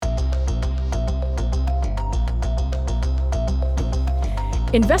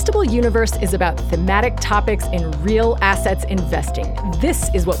Investable Universe is about thematic topics in real assets investing. This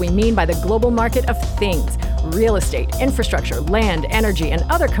is what we mean by the global market of things: real estate, infrastructure, land, energy, and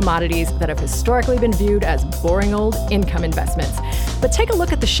other commodities that have historically been viewed as boring old income investments. But take a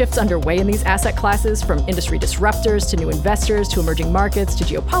look at the shifts underway in these asset classes, from industry disruptors to new investors to emerging markets to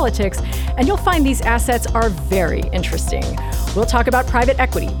geopolitics, and you'll find these assets are very interesting. We'll talk about private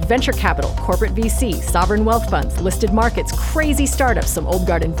equity, venture capital, corporate VC, sovereign wealth funds, listed markets, crazy startups, some old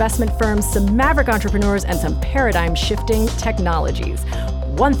guard investment firms, some maverick entrepreneurs, and some paradigm-shifting technologies.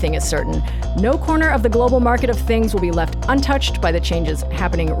 One thing is certain: no corner of the global market of things will be left untouched by the changes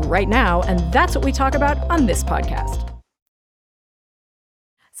happening right now, and that's what we talk about on this podcast.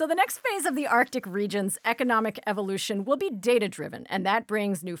 So the next phase of the Arctic region's economic evolution will be data-driven, and that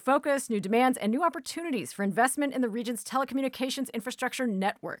brings new focus, new demands, and new opportunities for investment in the region's telecommunications infrastructure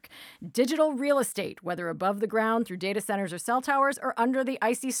network. Digital real estate, whether above the ground through data centers or cell towers or under the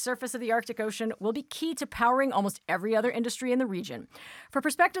icy surface of the Arctic Ocean, will be key to powering almost every other industry in the region. For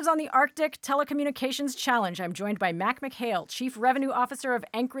perspectives on the Arctic Telecommunications Challenge, I'm joined by Mac McHale, Chief Revenue Officer of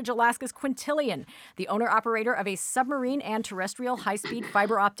Anchorage, Alaska's Quintillion, the owner-operator of a submarine and terrestrial high-speed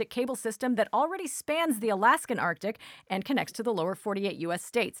fiber optic cable system that already spans the Alaskan Arctic and connects to the lower 48 U.S.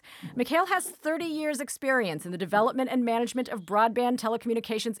 states. McHale has 30 years' experience in the development and management of broadband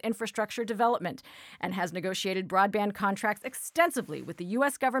telecommunications infrastructure development and has negotiated broadband contracts extensively with the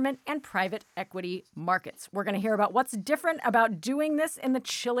U.S. government and private equity markets. We're going to hear about what's different about doing this in the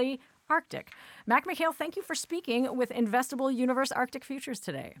chilly Arctic. Mac McHale, thank you for speaking with Investable Universe Arctic Futures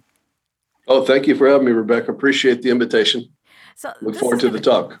today. Oh, thank you for having me, Rebecca. Appreciate the invitation. So look forward to the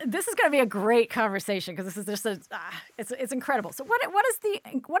talk. This is going to be a great conversation because this is just it's incredible. So what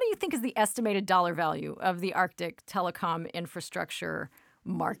do you think is the estimated dollar value of the Arctic telecom infrastructure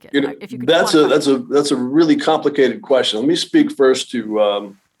market? If you could that's a really complicated question. Let me speak first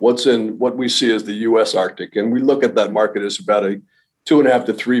to what we see as the U.S. Arctic, and we look at that market as about a $2.5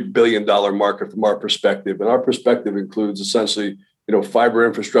 to $3 billion market from our perspective, and our perspective includes essentially fiber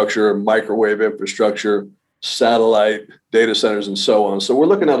infrastructure, microwave infrastructure, satellite, data centers, and so on. So we're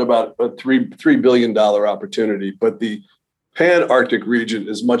looking at about a $3 billion opportunity, but the Pan-Arctic region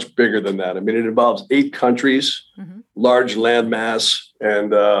is much bigger than that. I mean, it involves 8 countries, large land mass,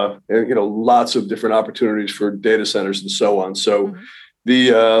 and lots of different opportunities for data centers and so on. So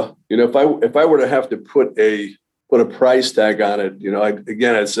if I were to have to put a price tag on it,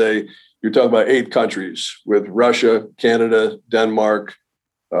 I'd say you're talking about 8 countries with Russia, Canada, Denmark,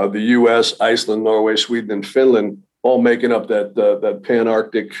 the U.S., Iceland, Norway, Sweden, and Finland, all making up that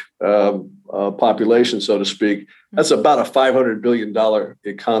Pan-Arctic population, so to speak. That's about a $500 billion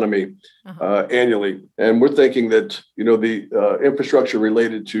economy annually. And we're thinking that, the infrastructure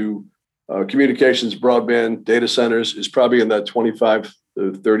related to communications, broadband, data centers is probably in that 25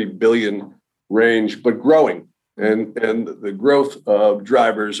 to 30 billion range, but growing. And the growth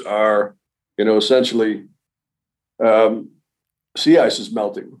drivers are, essentially sea ice is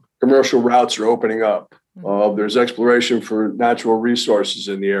melting. Commercial routes are opening up. There's exploration for natural resources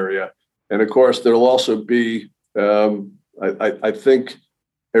in the area. And of course, there'll also be, I think,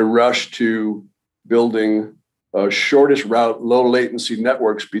 a rush to building shortest route, low latency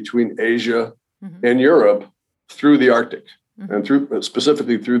networks between Asia and Europe through the Arctic and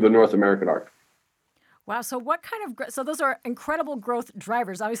specifically through the North American Arctic. Wow. So so those are incredible growth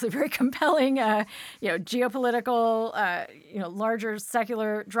drivers, obviously very compelling, geopolitical, larger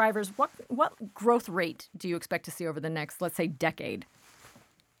secular drivers. What growth rate do you expect to see over the next, let's say, decade?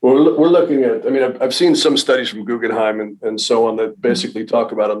 Well, we're looking at, I've seen some studies from Guggenheim and so on that basically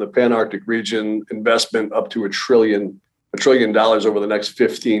talk about on the Pan-Arctic region investment up to $1 trillion over the next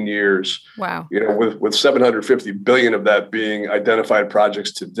 15 years. Wow. With 750 billion of that being identified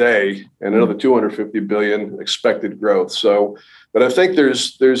projects today and another 250 billion expected growth. So, but I think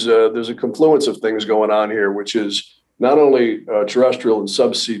there's a confluence of things going on here, which is not only terrestrial and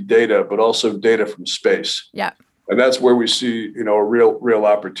subsea data, but also data from space. Yeah. And that's where we see, a real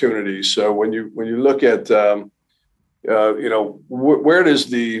opportunity. So when you look at, where does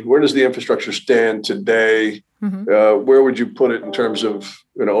the infrastructure stand today? Where would you put it in terms of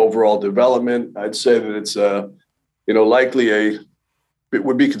overall development? I'd say that it's likely it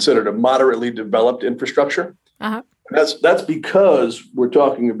would be considered a moderately developed infrastructure. That's because we're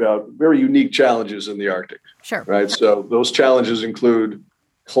talking about very unique challenges in the Arctic. Sure. Right. So those challenges include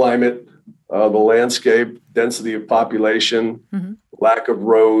climate, the landscape, density of population, lack of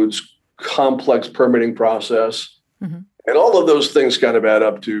roads, complex permitting process, and all of those things kind of add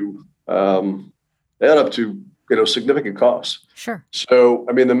up to significant costs. Sure. So,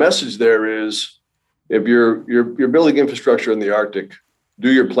 the message there is, if you're building infrastructure in the Arctic,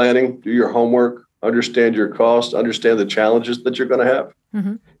 do your planning, do your homework, understand your cost, understand the challenges that you're going to have.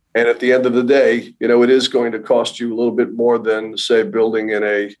 Mm-hmm. And at the end of the day, it is going to cost you a little bit more than, say, building in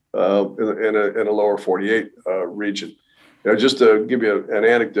a lower 48 region. Just to give you an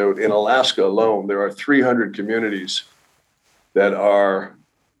anecdote, in Alaska alone, there are 300 communities that are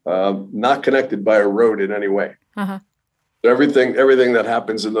not connected by a road in any way. Uh-huh. Everything that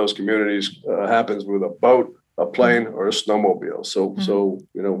happens in those communities happens with a boat, a plane, or a snowmobile. So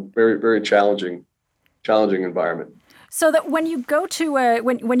very, very challenging environment. So that when you go to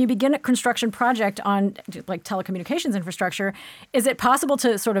when you begin a construction project on like telecommunications infrastructure, is it possible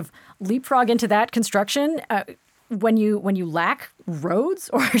to sort of leapfrog into that construction when you lack roads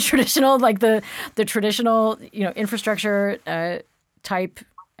or traditional like the traditional infrastructure type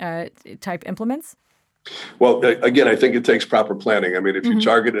implements? Well, again, I think it takes proper planning. I mean, if you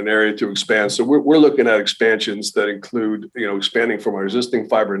target an area to expand, so we're looking at expansions that include, expanding from our existing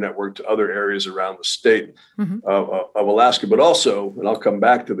fiber network to other areas around the state of Alaska. But also, and I'll come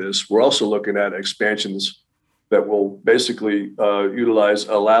back to this, we're also looking at expansions that will basically utilize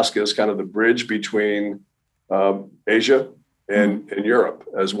Alaska as kind of the bridge between Asia and Europe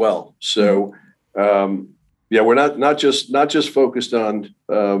as well. So. We're not just focused on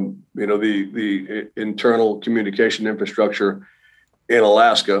the internal communication infrastructure in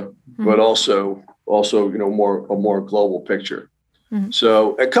Alaska, but also a more global picture. Mm-hmm.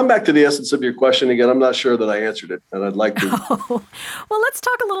 So come back to the essence of your question again. I'm not sure that I answered it, and I'd like to. Well, let's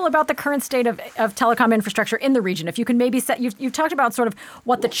talk a little about the current state of telecom infrastructure in the region. If you can maybe you've talked about sort of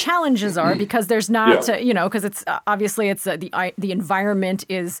what the challenges are, because there's not, because it's obviously it's the environment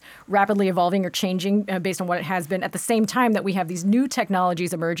is rapidly evolving or changing based on what it has been. At the same time that we have these new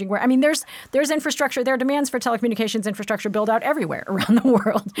technologies emerging, where there's infrastructure, there are demands for telecommunications infrastructure build out everywhere around the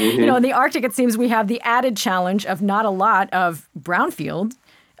world. Mm-hmm. In the Arctic, it seems we have the added challenge of not a lot of brownfield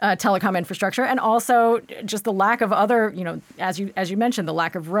telecom infrastructure, and also just the lack of other, as you mentioned, the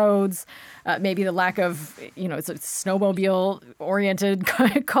lack of roads, maybe the lack of, it's a snowmobile-oriented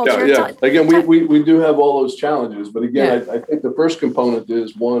culture. Yeah. Again, we do have all those challenges, but again, I think the first component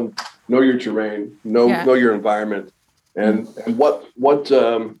is, one, know your terrain, know your environment, and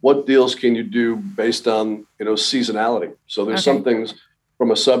what deals can you do based on seasonality. So there's some things from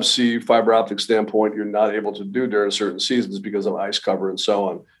a subsea fiber optic standpoint you're not able to do during certain seasons because of ice cover and so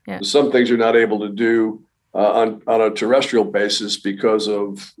on. Yeah. There's some things you're not able to do on a terrestrial basis because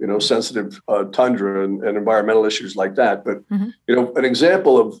of sensitive tundra and environmental issues like that. But an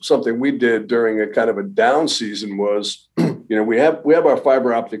example of something we did during a kind of a down season was we have our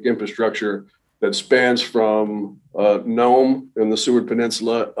fiber optic infrastructure that spans from Nome in the Seward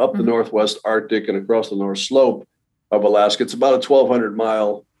Peninsula up the Northwest Arctic and across the North Slope of Alaska. It's about a 1,200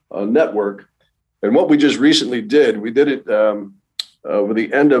 mile network. And what we just recently did, we did it over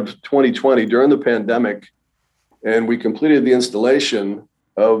the end of 2020 during the pandemic, and we completed the installation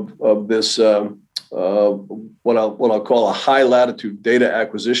of this what I'll call a high latitude data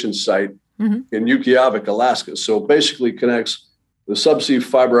acquisition site in Utqiagvik, Alaska. So it basically connects the subsea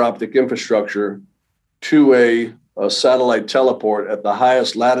fiber optic infrastructure to a satellite teleport at the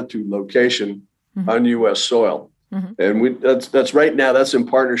highest latitude location on U.S. soil. And that's right now. That's in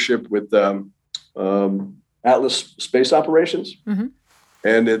partnership with Atlas Space Operations,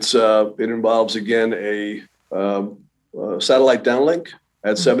 and it involves again a satellite downlink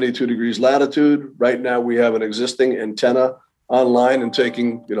at 72 degrees latitude. Right now, we have an existing antenna online and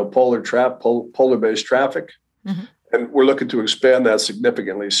taking polar-based traffic, and we're looking to expand that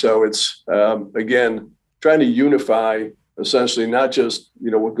significantly. So it's again trying to unify essentially not just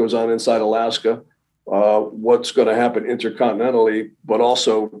what goes on inside Alaska. What's going to happen intercontinentally, but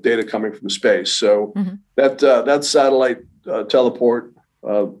also data coming from space. So that satellite teleport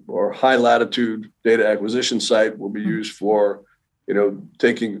or high latitude data acquisition site will be used for,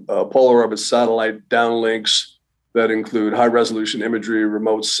 taking polar orbit satellite downlinks that include high resolution imagery,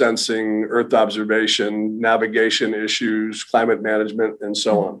 remote sensing, Earth observation, navigation issues, climate management, and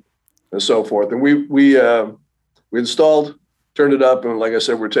so on and so forth. And we installed, turned it up, and like I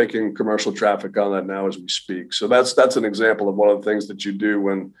said, we're taking commercial traffic on that now as we speak. So that's an example of one of the things that you do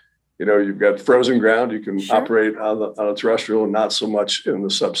when you've got frozen ground. You can operate on a terrestrial and not so much in the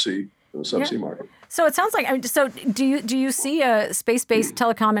subsea market. So it sounds like. So do you see a space-based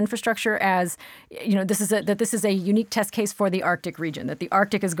telecom infrastructure as this is a unique test case for the Arctic region, that the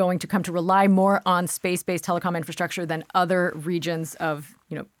Arctic is going to come to rely more on space-based telecom infrastructure than other regions of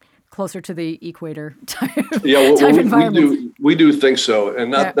closer to the equator type environment? We do think so,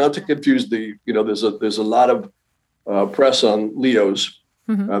 and not to confuse there's a lot of press on LEOs,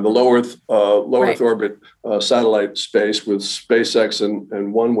 the low Right. Earth orbit satellite space with SpaceX and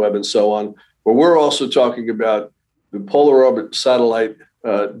OneWeb and so on. But we're also talking about the polar orbit satellite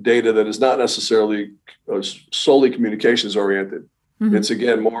data that is not necessarily solely communications oriented. It's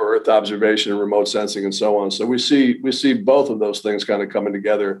again more Earth observation and remote sensing and so on. So we see both of those things kind of coming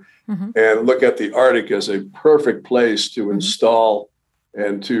together, and look at the Arctic as a perfect place to install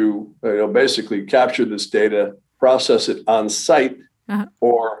and to basically capture this data, process it on site,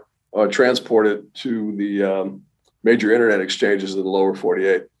 or transport it to the major internet exchanges in the lower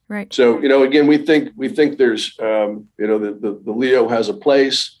 48. Right. So again, we think there's the LEO has a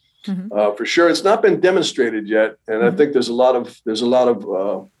place. For sure. It's not been demonstrated yet, and I think there's a lot of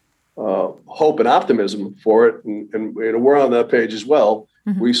hope and optimism for it, and we're on that page as well.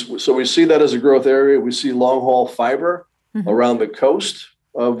 We see that as a growth area. We see long haul fiber around the coast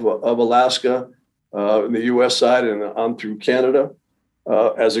of Alaska, in the U.S. side and on through Canada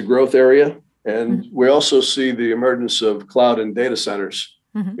as a growth area, and we also see the emergence of cloud and data centers,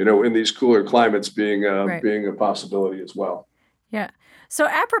 in these cooler climates being a possibility as well. Yeah. So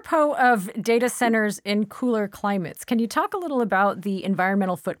apropos of data centers in cooler climates, can you talk a little about the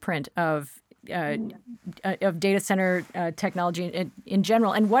environmental footprint of data center technology in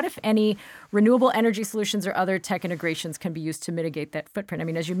general, and what, if any, renewable energy solutions or other tech integrations can be used to mitigate that footprint? I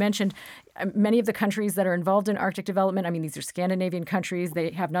mean, as you mentioned, many of the countries that are involved in Arctic development, I mean, these are Scandinavian countries.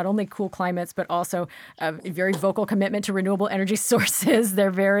 They have not only cool climates, but also a very vocal commitment to renewable energy sources.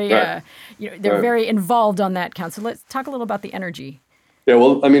 They're very, very involved on that count. So let's talk a little about the energy. Yeah,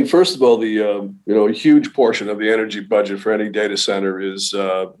 well, I mean, first of all, the a huge portion of the energy budget for any data center is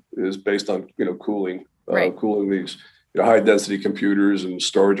based on cooling, cooling these high density computers and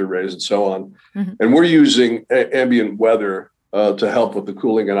storage arrays and so on. And we're using ambient weather to help with the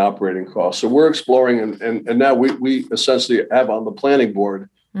cooling and operating costs. So we're exploring, and now we essentially have on the planning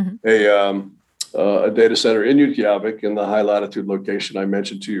board a data center in Utqiagvik in the high latitude location I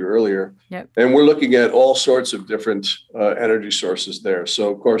mentioned to you earlier. Yep. And we're looking at all sorts of different energy sources there.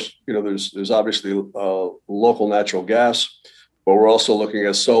 So of course, there's obviously local natural gas, but we're also looking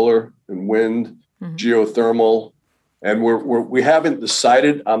at solar and wind, geothermal, and we haven't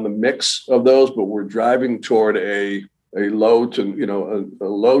decided on the mix of those, but we're driving toward a low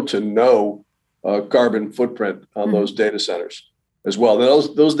to no carbon footprint on those data centers as well.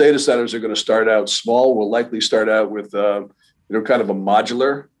 Those data centers are going to start out small. We'll likely start out with kind of a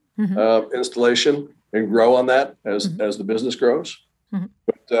modular installation and grow on that as the business grows.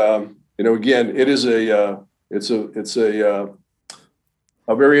 But again, it is it's a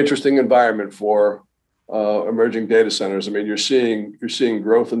very interesting environment for emerging data centers. I mean, you're seeing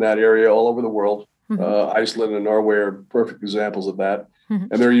growth in that area all over the world. Iceland and Norway are perfect examples of that. And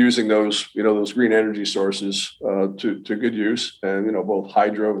they're using those green energy sources to good use, and both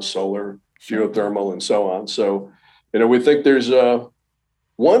hydro, solar, geothermal, and so on. So, we think there's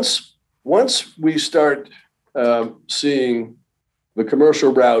once we start seeing the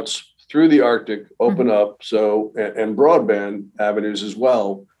commercial routes through the Arctic open up, and broadband avenues as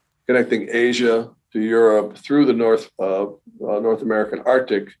well, connecting Asia to Europe through the North American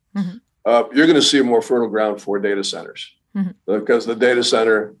Arctic, you're going to see more fertile ground for data centers. Because the data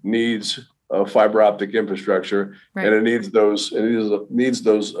center needs fiber optic infrastructure, and it needs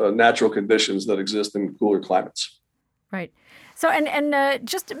those natural conditions that exist in cooler climates. Right. So, and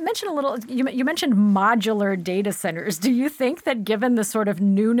just mention a little. You mentioned modular data centers. Do you think that, given the sort of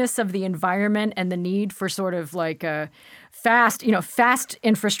newness of the environment and the need for sort of like a fast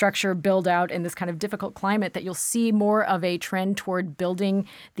infrastructure build out in this kind of difficult climate, that you'll see more of a trend toward building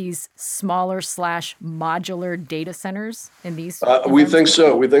these smaller / modular data centers in these? We think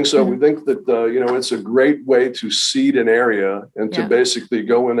so. We think that it's a great way to seed an area and to basically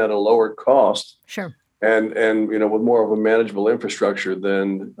go in at a lower cost. Sure. And with more of a manageable infrastructure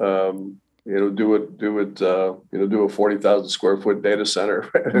than do a 40,000 square foot data center,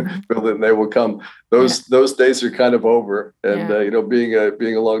 build it and they will come. Those days are kind of over. And being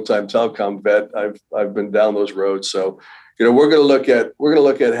a longtime telecom vet, I've been down those roads. So we're going to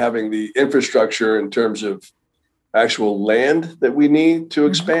look at having the infrastructure in terms of actual land that we need to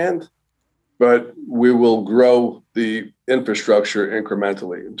expand, but we will grow the infrastructure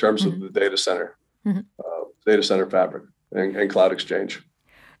incrementally in terms of the data center fabric and cloud exchange.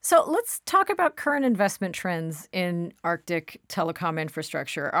 So let's talk about current investment trends in Arctic telecom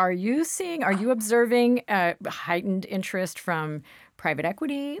infrastructure. Are you observing heightened interest from private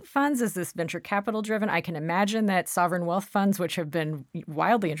equity funds? Is this venture capital driven? I can imagine that sovereign wealth funds, which have been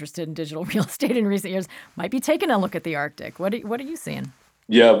wildly interested in digital real estate in recent years, might be taking a look at the Arctic. What are you seeing?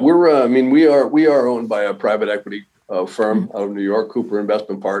 Yeah, we are owned by a private equity firm out of New York, Cooper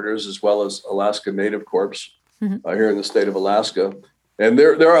Investment Partners, as well as Alaska Native Corps here in the state of Alaska. And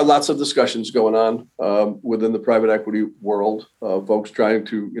there are lots of discussions going on within the private equity world, folks trying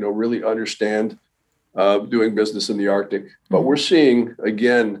to really understand doing business in the Arctic. But we're seeing,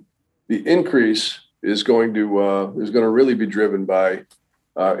 again, the increase is going to really be driven by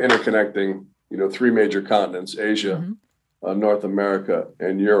interconnecting three major continents: Asia, North America,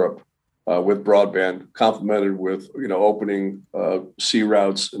 and Europe, with broadband, complemented with opening sea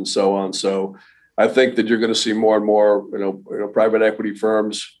routes and so on. So I think that you're going to see more and more private equity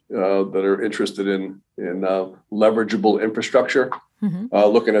firms that are interested in leverageable infrastructure,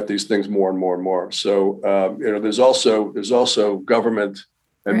 looking at these things more and more and more. So there's also government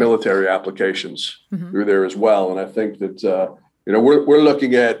and military applications through there as well. And I think that we're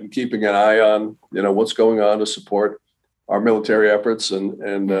looking at and keeping an eye on what's going on to support our military efforts,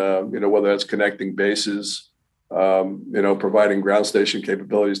 and whether that's connecting bases, providing ground station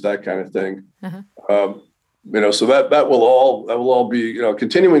capabilities, that kind of thing. So that will all be a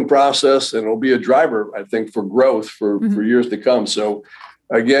continuing process, and it'll be a driver, I think, for growth for years to come. So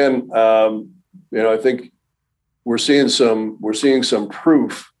again, I think we're seeing some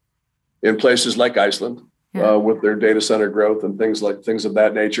proof in places like Iceland. With their data center growth and things of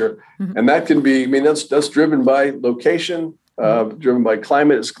that nature. And that can be, that's driven by location, driven by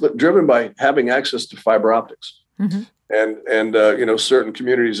climate, it's driven by having access to fiber optics. And certain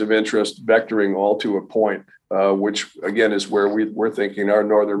communities of interest vectoring all to a point, which again is where we're thinking our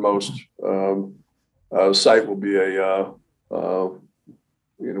northernmost site will be a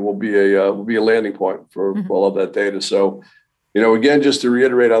landing point for all of that data. So again, just to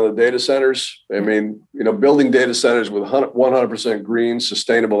reiterate on the data centers, building data centers with 100% green,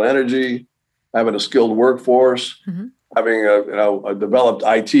 sustainable energy, having a skilled workforce, having a developed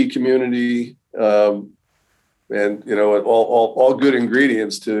IT community, and all good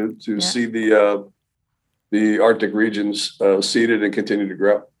ingredients to see the Arctic regions seeded and continue to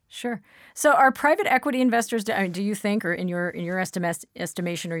grow. Sure. So are private equity investors, do you think, or in your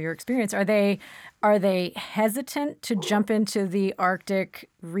estimation or your experience, are they hesitant to jump into the Arctic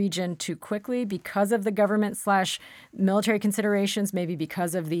region too quickly because of the government/military considerations, maybe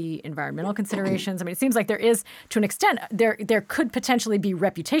because of the environmental considerations? It seems like there is, to an extent, there could potentially be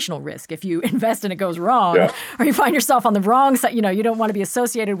reputational risk if you invest and it goes wrong, or you find yourself on the wrong side. You don't want to be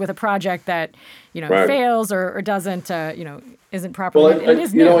associated with a project that fails or doesn't isn't properly.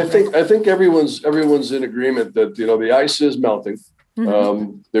 Well, I think everyone's in agreement that the ice is melting.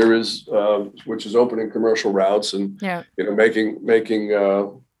 There is which is opening commercial routes and making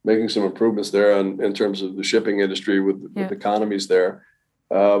some improvements there in terms of the shipping industry with economies there.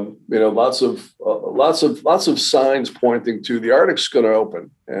 Lots of signs pointing to the Arctic's going to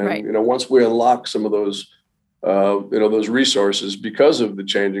open, and once we unlock some of those those resources because of the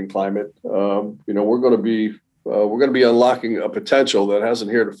changing climate, we're going to be unlocking a potential that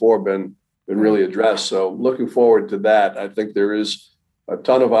hasn't heretofore been really addressed. So looking forward to that. I think there is a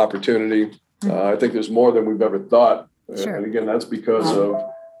ton of opportunity. I think there's more than we've ever thought. Sure. And again, that's because of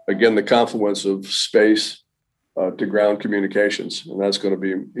the confluence of space to ground communications, and that's going to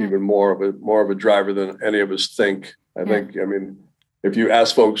be even more of a driver than any of us think. I think. If you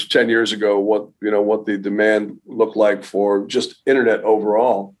ask folks 10 years ago what the demand looked like for just internet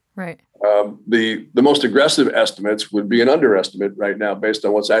overall, right. The most aggressive estimates would be an underestimate right now based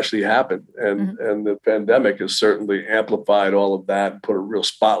on what's actually happened. And the pandemic has certainly amplified all of that and put a real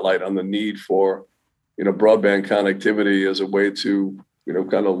spotlight on the need for, broadband connectivity as a way to,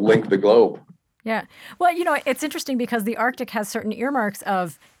 kind of link the globe. Yeah. Well, it's interesting because the Arctic has certain earmarks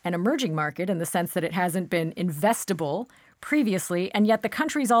of an emerging market in the sense that it hasn't been investable previously. And yet the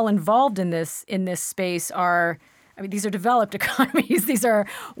countries all involved in this space are, these are developed economies. These are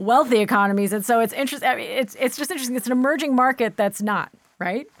wealthy economies. And so it's interesting. It's just interesting. It's an emerging market that's not,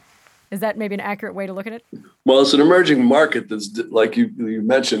 right? Is that maybe an accurate way to look at it? Well, it's an emerging market that's, like you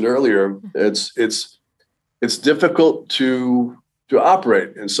mentioned earlier, it's difficult to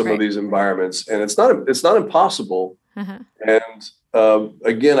operate in some of these environments, and it's not impossible. And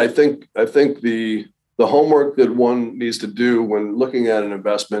again, I think the homework that one needs to do when looking at an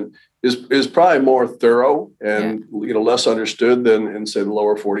investment is probably more thorough and less understood than in, say, the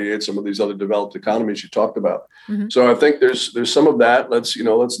lower 48, some of these other developed economies you talked about. So I think there's some of that. Let's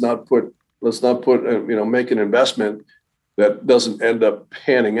not put make an investment that doesn't end up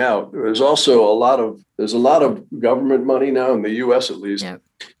panning out. There's also a lot of government money now in the U.S. at least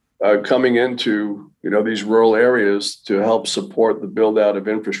coming into these rural areas to help support the build out of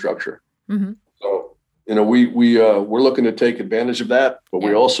infrastructure. So we're looking to take advantage of that, but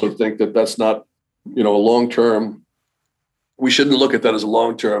we also think that that's not a long-term we shouldn't look at that as a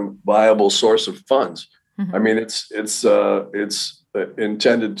long-term viable source of funds. I mean, it's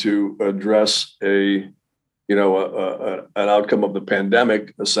intended to address an outcome of the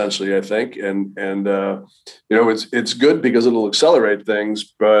pandemic, essentially, I think, and it's good because it'll accelerate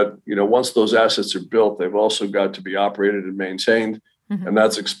things. But once those assets are built, they've also got to be operated and maintained, and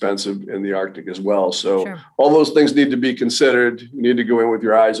that's expensive in the Arctic as well. So all those things need to be considered. You need to go in with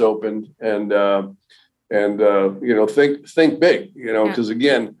your eyes open and think big. Because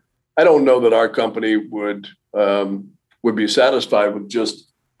again, I don't know that our company would be satisfied with just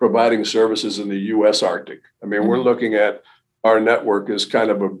providing services in the U.S. Arctic. I mean, we're looking at our network as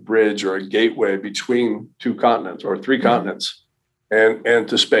kind of a bridge or a gateway between two continents or three continents and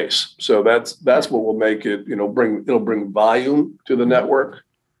to space. So that's what will make it, it'll bring volume to the network,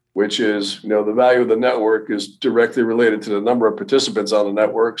 which is, the value of the network is directly related to the number of participants on the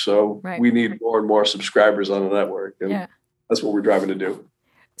network. So we need more and more subscribers on the network. And that's what we're driving to do.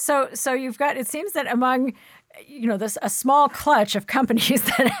 So you've got, it seems that among a small clutch of companies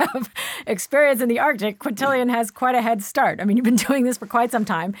that have experience in the Arctic, Quintillion has quite a head start. I mean, you've been doing this for quite some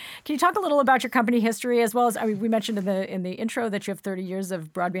time. Can you talk a little about your company history as well as, we mentioned in the intro that you have 30 years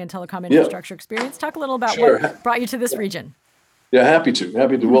of broadband telecom infrastructure experience. Talk a little about what brought you to this region. Yeah, happy to.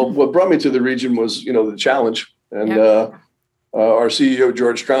 Well, what brought me to the region was, the challenge. And our CEO,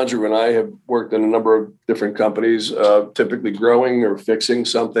 George Trondreau, and I have worked in a number of different companies, typically growing or fixing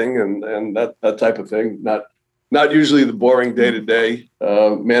something and that type of thing. Not usually the boring day-to-day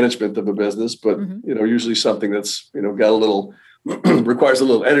management of a business, but usually something that's got a little requires a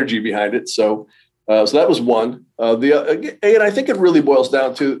little energy behind it. So that was one. And I think it really boils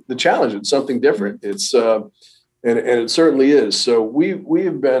down to the challenge. It's something different. It's and it certainly is. So we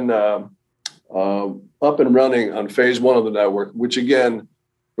have been up and running on phase one of the network, which again,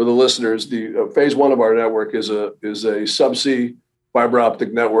 for the listeners, the phase one of our network is a subsea fiber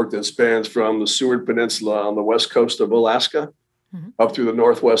optic network that spans from the Seward Peninsula on the west coast of Alaska up through the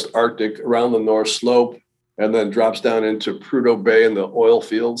northwest Arctic, around the North Slope, and then drops down into Prudhoe Bay and the oil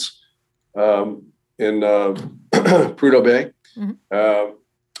fields in Prudhoe Bay,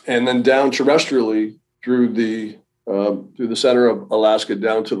 and then down terrestrially through the center of Alaska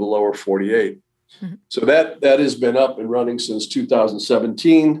down to the lower 48. So that has been up and running since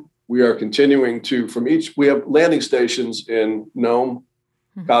 2017. We are continuing to, we have landing stations in Nome,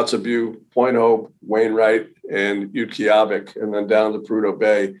 Kotzebue, Point Hope, Wainwright, and Utqiagvik, and then down to Prudhoe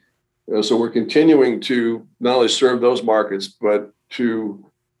Bay. So we're continuing to not only serve those markets, but to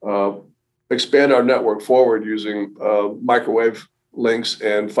expand our network forward using microwave links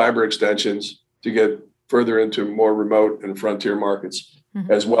and fiber extensions to get further into more remote and frontier markets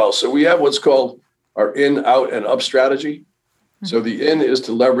as well. So we have what's called our in, out, and up strategy. So the in is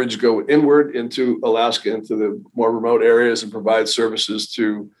to go inward into Alaska, into the more remote areas and provide services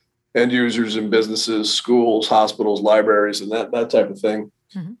to end users and businesses, schools, hospitals, libraries, and that type of thing.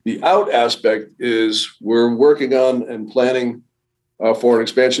 The out aspect is we're working on and planning for an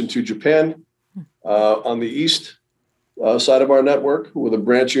expansion to Japan on the east side of our network with a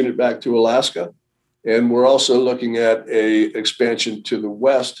branch unit back to Alaska. And we're also looking at a expansion to the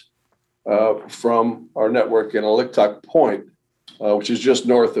west from our network in Aliktok Point, which is just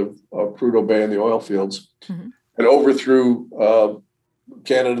north of Prudhoe Bay and the oil fields, and over through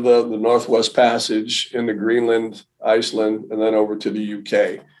Canada, the Northwest Passage, into Greenland, Iceland, and then over to the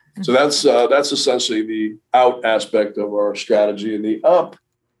UK. So that's essentially the out aspect of our strategy. And the up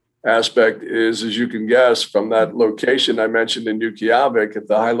aspect is, as you can guess, from that location I mentioned in Utqiagvik at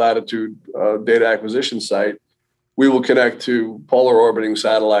the high latitude data acquisition site, we will connect to polar orbiting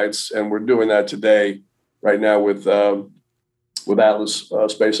satellites, and we're doing that today, right now with Atlas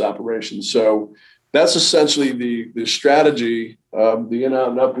Space Operations. So that's essentially the strategy. The in, out,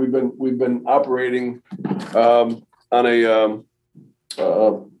 and up. We've been operating on a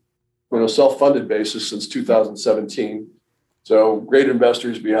self-funded basis since 2017. So great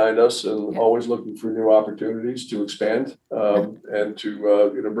investors behind us, and always looking for new opportunities to expand and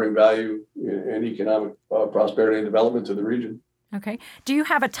to bring value and economic prosperity and development to the region. Okay. Do you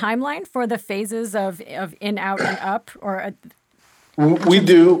have a timeline for the phases of in, out, and up, or? We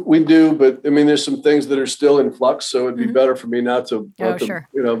do, but I mean, there's some things that are still in flux, so it'd be better for me not to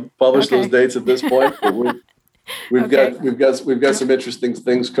publish those dates at this point. But we've got some interesting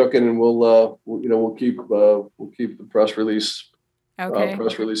things cooking, and we'll keep the press releases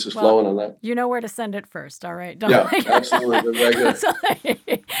flowing on that. You know where to send it first, all right? Absolutely. Very good.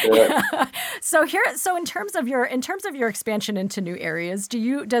 So in terms of your expansion into new areas,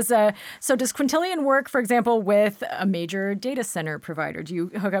 does Quintillion work, for example, with a major data center provider? Do you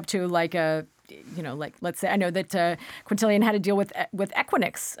hook up to like a like let's say I know that Quintillion had a deal with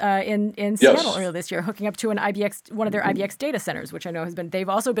Equinix in Seattle earlier this year, hooking up to one of their IBX data centers, which I know they've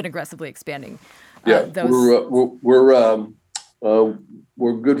also been aggressively expanding. Those.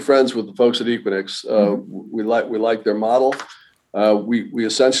 We're good friends with the folks at Equinix. We like their model. We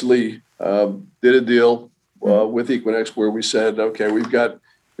essentially did a deal with Equinix where we said, okay, we've got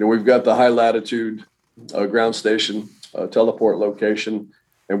the high latitude ground station teleport location,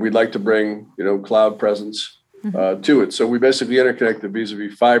 and we'd like to bring cloud presence to it. So we basically interconnected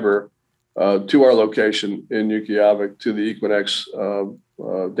vis-a-vis fiber to our location in Yukiavik to the Equinix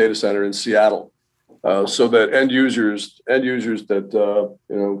data center in Seattle. So that end users that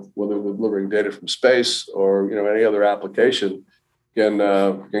whether they're delivering data from space or any other application can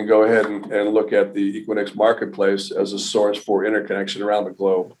go ahead and look at the Equinix marketplace as a source for interconnection around the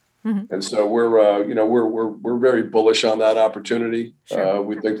globe. And so we're very bullish on that opportunity. Sure.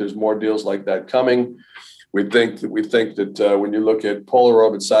 We think there's more deals like that coming. We think that when you look at polar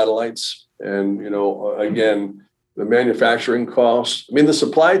orbit satellites and again, the manufacturing costs. I mean, the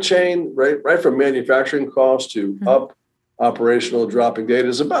supply chain, right from manufacturing costs to up operational dropping data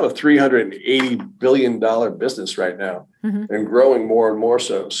is about a $380 billion business right now, and growing more and more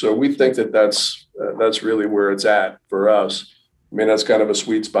so. So we think that's really where it's at for us. I mean, that's kind of a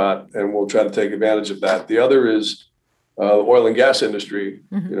sweet spot, and we'll try to take advantage of that. The other is the oil and gas industry.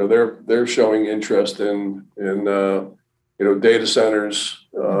 They're showing interest in data centers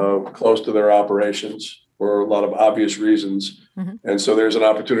close to their operations for a lot of obvious reasons. And so there's an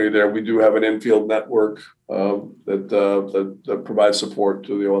opportunity there. We do have an infield network that provides support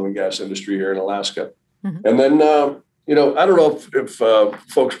to the oil and gas industry here in Alaska. And then, I don't know if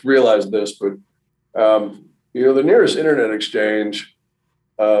folks realize this, but, the nearest internet exchange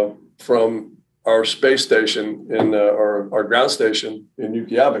from our space station our ground station in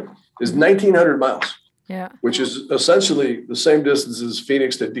Yukiavik is 1,900 miles, which is essentially the same distance as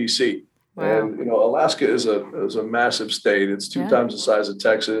Phoenix to DC. Wow. And Alaska is a massive state. It's two times the size of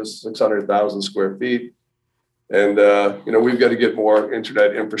Texas, 600,000 square feet, and we've got to get more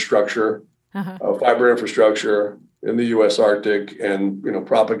internet infrastructure, fiber infrastructure in the U.S. Arctic, and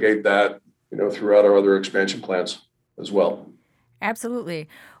propagate that throughout our other expansion plans as well. Absolutely.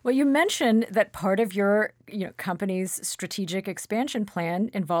 Well, you mentioned that part of your company's strategic expansion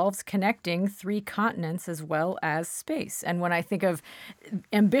plan involves connecting 3 continents as well as space. And when I think of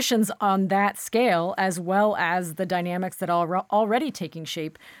ambitions on that scale, as well as the dynamics that are already taking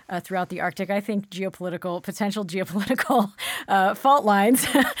shape throughout the Arctic, I think potential geopolitical fault lines.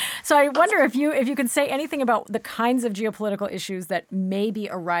 So I wonder if you can say anything about the kinds of geopolitical issues that may be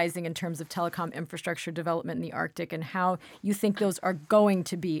arising in terms of telecom infrastructure development in the Arctic, and how you think those are going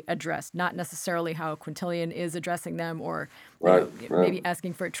to be addressed, not necessarily how Quintillion is addressing them, or maybe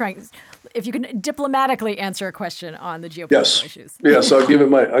asking for if you can diplomatically answer a question on the geopolitical issues. Yes, I'll give it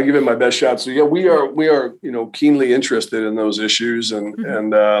my best shot. So we are keenly interested in those issues, and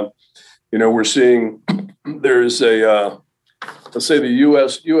we're seeing there's let's say the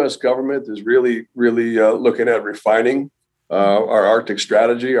U.S. government is really looking at refining our Arctic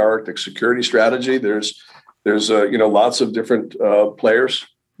strategy, our Arctic security strategy. There's lots of different players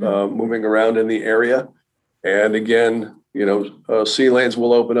moving around in the area. And again, sea lanes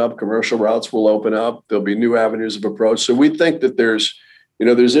will open up, commercial routes will open up. There'll be new avenues of approach. So we think that there's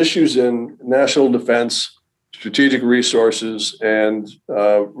issues in national defense, strategic resources, and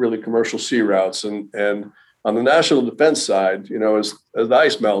really commercial sea routes. And on the national defense side, as the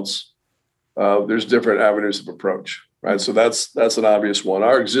ice melts, there's different avenues of approach, right? So that's an obvious one.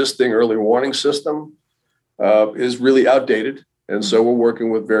 Our existing early warning system is really outdated. And so we're working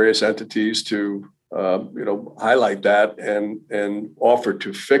with various entities to, highlight that and offer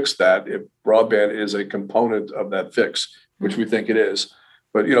to fix that if broadband is a component of that fix, which we think it is.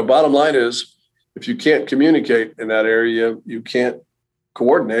 But, bottom line is, if you can't communicate in that area, you can't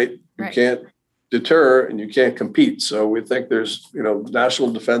coordinate, you can't deter, and you can't compete. So we think there's,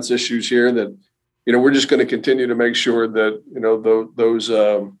 national defense issues here that, we're just going to continue to make sure that,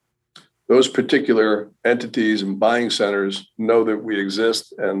 those particular entities and buying centers know that we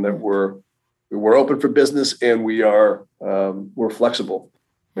exist and that we're open for business, and we're flexible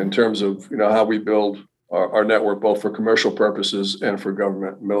in terms of how we build our network, both for commercial purposes and for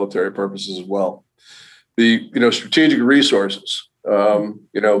government and military purposes as well. The strategic resources. We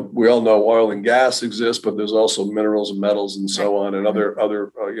all know oil and gas exists, but there's also minerals and metals and so on, and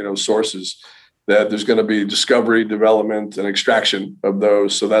other sources that there's going to be discovery, development, and extraction of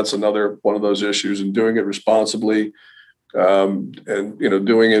those. So that's another one of those issues, and doing it responsibly, and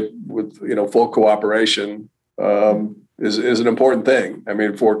doing it with full cooperation, is an important thing. I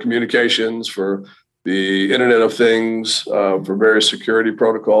mean, for communications, for the Internet of Things, for various security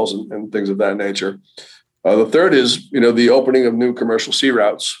protocols and things of that nature. The third is, the opening of new commercial sea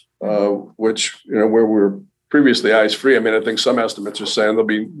routes, which, where we were previously ice free. I mean, I think some estimates are saying there'll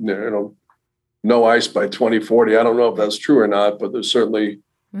be, no ice by 2040. I don't know if that's true or not, but there's certainly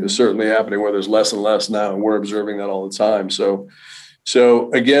happening where there's less and less now, and we're observing that all the time. So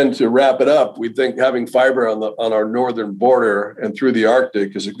again, to wrap it up, we think having fiber on our northern border and through the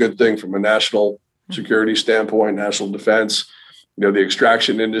Arctic is a good thing from a national security standpoint, national defense, the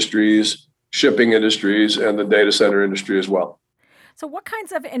extraction industries, shipping industries, and the data center industry as well. So what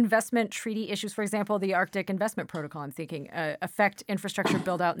kinds of investment treaty issues, for example, the Arctic Investment Protocol, I'm thinking, affect infrastructure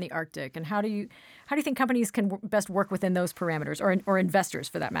build out in the Arctic? And how do you think companies can best work within those parameters, or investors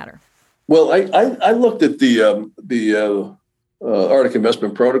for that matter? Well, I looked at the Arctic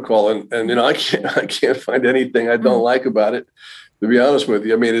Investment Protocol, and I can't find anything I don't like about it, to be honest with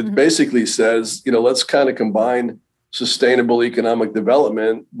you. I mean, it basically says, let's kind of combine sustainable economic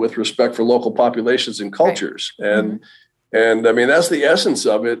development with respect for local populations and cultures. Right. And I mean, that's the essence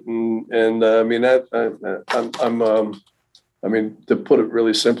of it. And I mean, to put it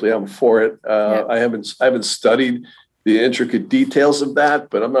really simply, I'm for it. I haven't studied the intricate details of that,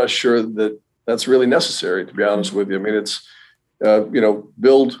 but I'm not sure that that's really necessary, to be honest with you. I mean, it's,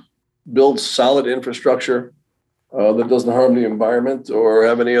 build solid infrastructure that doesn't harm the environment or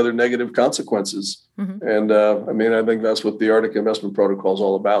have any other negative consequences. And I think that's what the Arctic Investment Protocol is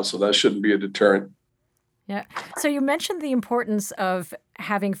all about. So that shouldn't be a deterrent. Yeah. So you mentioned the importance of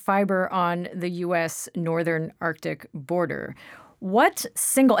having fiber on the U.S. northern Arctic border. What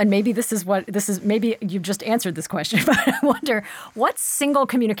single, and maybe maybe you've just answered this question, but I wonder, what single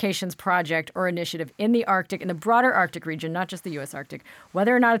communications project or initiative in the Arctic, in the broader Arctic region, not just the U.S. Arctic,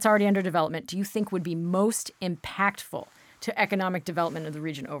 whether or not it's already under development, do you think would be most impactful to economic development of the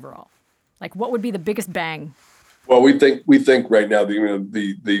region overall? Like, what would be the biggest bang? Well, we think right now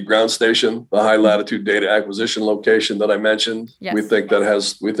the ground station, the high latitude data acquisition location that I mentioned, yes. we think that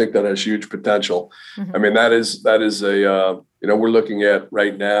has huge potential. I mean, that is a we're looking at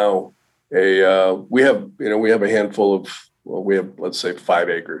right now we have a handful of we have, let's say, 5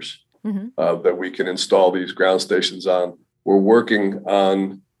 acres that we can install these ground stations on. We're working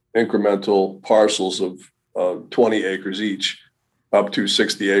on incremental parcels of 20 acres each, up to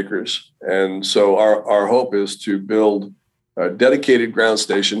 60 acres. And so our hope is to build dedicated ground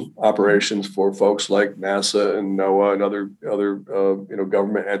station operations for folks like NASA and NOAA and other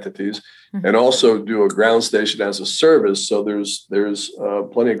government entities, and also do a ground station as a service. So there's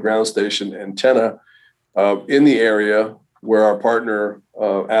plenty of ground station antenna in the area where our partner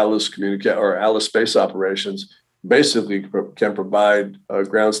Atlas Space Operations basically can provide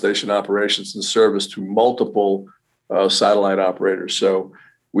ground station operations and service to multiple satellite operators. So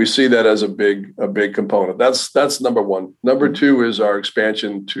we see that as a big component. That's number one. Number two is our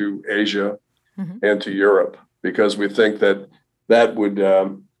expansion to Asia and to Europe, because we think that would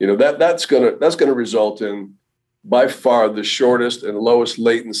that's going to result in by far the shortest and lowest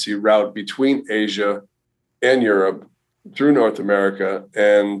latency route between Asia and Europe through North America.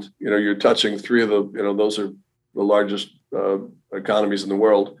 And you're touching 3 of the those are the largest economies in the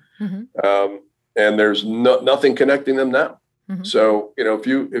world. And there's nothing connecting them now. So, if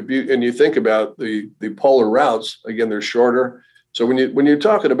you think about the polar routes, again, they're shorter. So when you're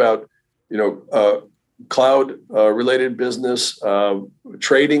talking about, cloud related business,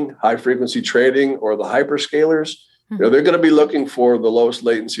 trading, high frequency trading, or the hyperscalers, they're going to be looking for the lowest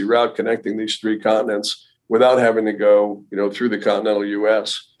latency route connecting these 3 continents without having to go, through the continental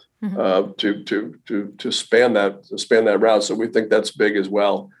U.S. To span that route. So we think that's big as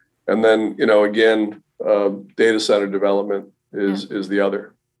well. And then, again, data center development is the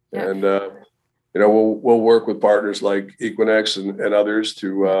other. Yeah. And, we'll work with partners like Equinix and others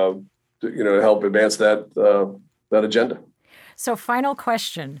to help advance that agenda. So final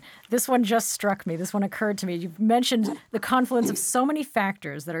question. This one just struck me. This one occurred to me. You've mentioned the confluence of so many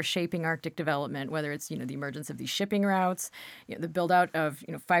factors that are shaping Arctic development, whether it's, the emergence of these shipping routes, the build out of,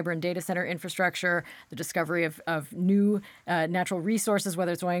 fiber and data center infrastructure, the discovery of new natural resources,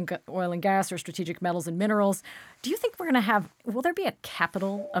 whether it's oil and gas or strategic metals and minerals. Do you think will there be a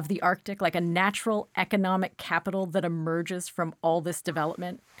capital of the Arctic, like a natural economic capital that emerges from all this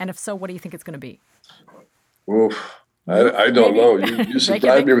development? And if so, what do you think it's going to be? Oof. I don't know. You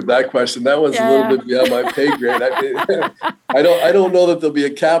surprised me with that question. That one's a little bit beyond my pay grade. I don't know that there'll be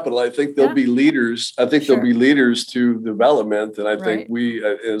a capital. I think there'll be leaders. I think there'll be leaders to development, and I think we,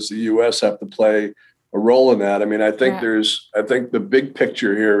 as the U.S., have to play a role in that. I mean, I think the big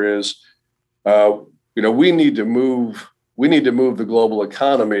picture here is, we need to move we need to move the global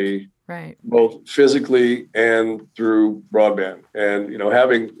economy, right, both physically and through broadband. And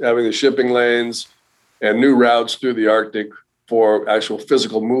having the shipping lanes and new routes through the Arctic for actual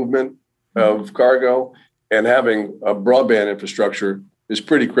physical movement of cargo, and having a broadband infrastructure is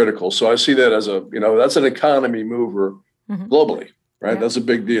pretty critical. So I see that as that's an economy mover globally, right? That's a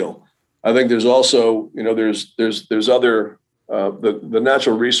big deal. I think there's also, there's other the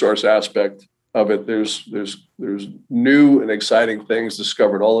natural resource aspect of it. There's new and exciting things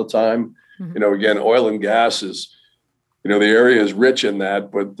discovered all the time. Again, oil and gas is, the area is rich in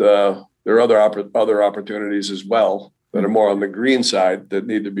that, but there are other opportunities as well that are more on the green side that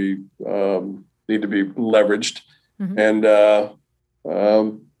need to be leveraged. And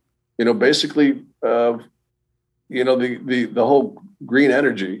basically, the whole green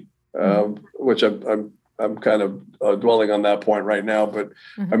energy, which I'm kind of dwelling on that point right now, but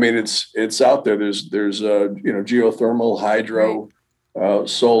I mean it's out there. There's geothermal, hydro,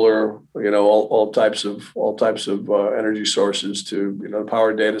 solar, all types of energy sources to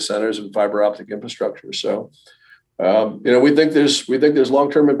power data centers and fiber optic infrastructure. So we think there's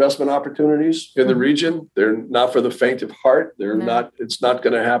long-term investment opportunities in the region. They're not for the faint of heart. It's not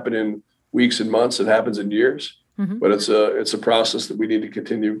going to happen in weeks and months. It happens in years. But it's a process that we need to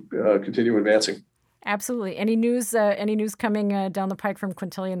continue advancing. Absolutely. Any news coming down the pike from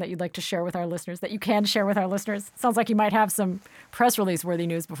Quintillion that you'd like to share with our listeners, that you can share with our listeners? Sounds like you might have some press release worthy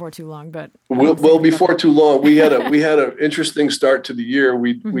news before too long, but before too long, we had an interesting start to the year.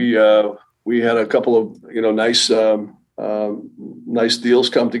 We had a couple of nice deals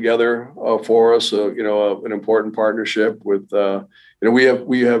come together for us. An important partnership with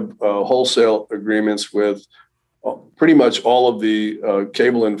we have wholesale agreements with pretty much all of the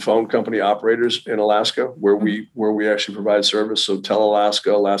cable and phone company operators in Alaska, where we actually provide service. So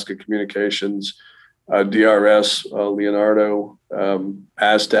TelAlaska, Alaska Communications, DRS, Leonardo,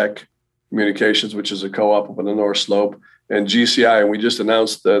 Aztec Communications, which is a co-op up on the North Slope, and GCI. And we just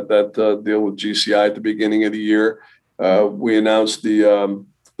announced that deal with GCI at the beginning of the year. We announced the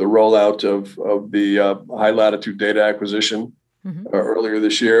rollout of the high latitude data acquisition earlier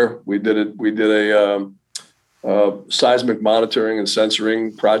this year. We did a seismic monitoring and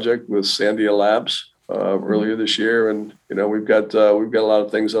sensoring project with Sandia Labs earlier this year, and we've got a lot of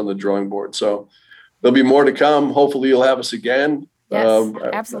things on the drawing board. So there'll be more to come. Hopefully, you'll have us again. Yes,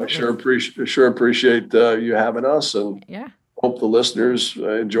 absolutely. I sure appreciate you having us, and hope the listeners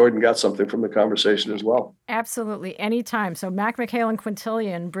enjoyed and got something from the conversation as well. Absolutely, anytime. So Mac McHale and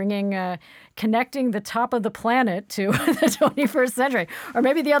Quintillion bringing connecting the top of the planet to the 21st century, or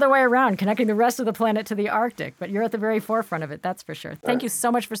maybe the other way around, connecting the rest of the planet to the Arctic. But you're at the very forefront of it, that's for sure. Thank you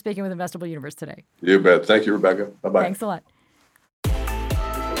so much for speaking with Investable Universe today. You bet. Thank you, Rebecca. Bye-bye. Thanks a lot.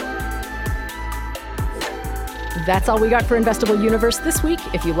 That's all we got for Investable Universe this week.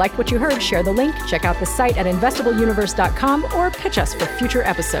 If you liked what you heard, share the link, check out the site at investableuniverse.com, or pitch us for future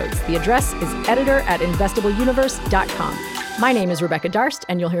episodes. The address is editor@investableuniverse.com. My name is Rebecca Darst,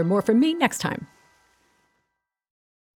 and you'll hear more from me next time.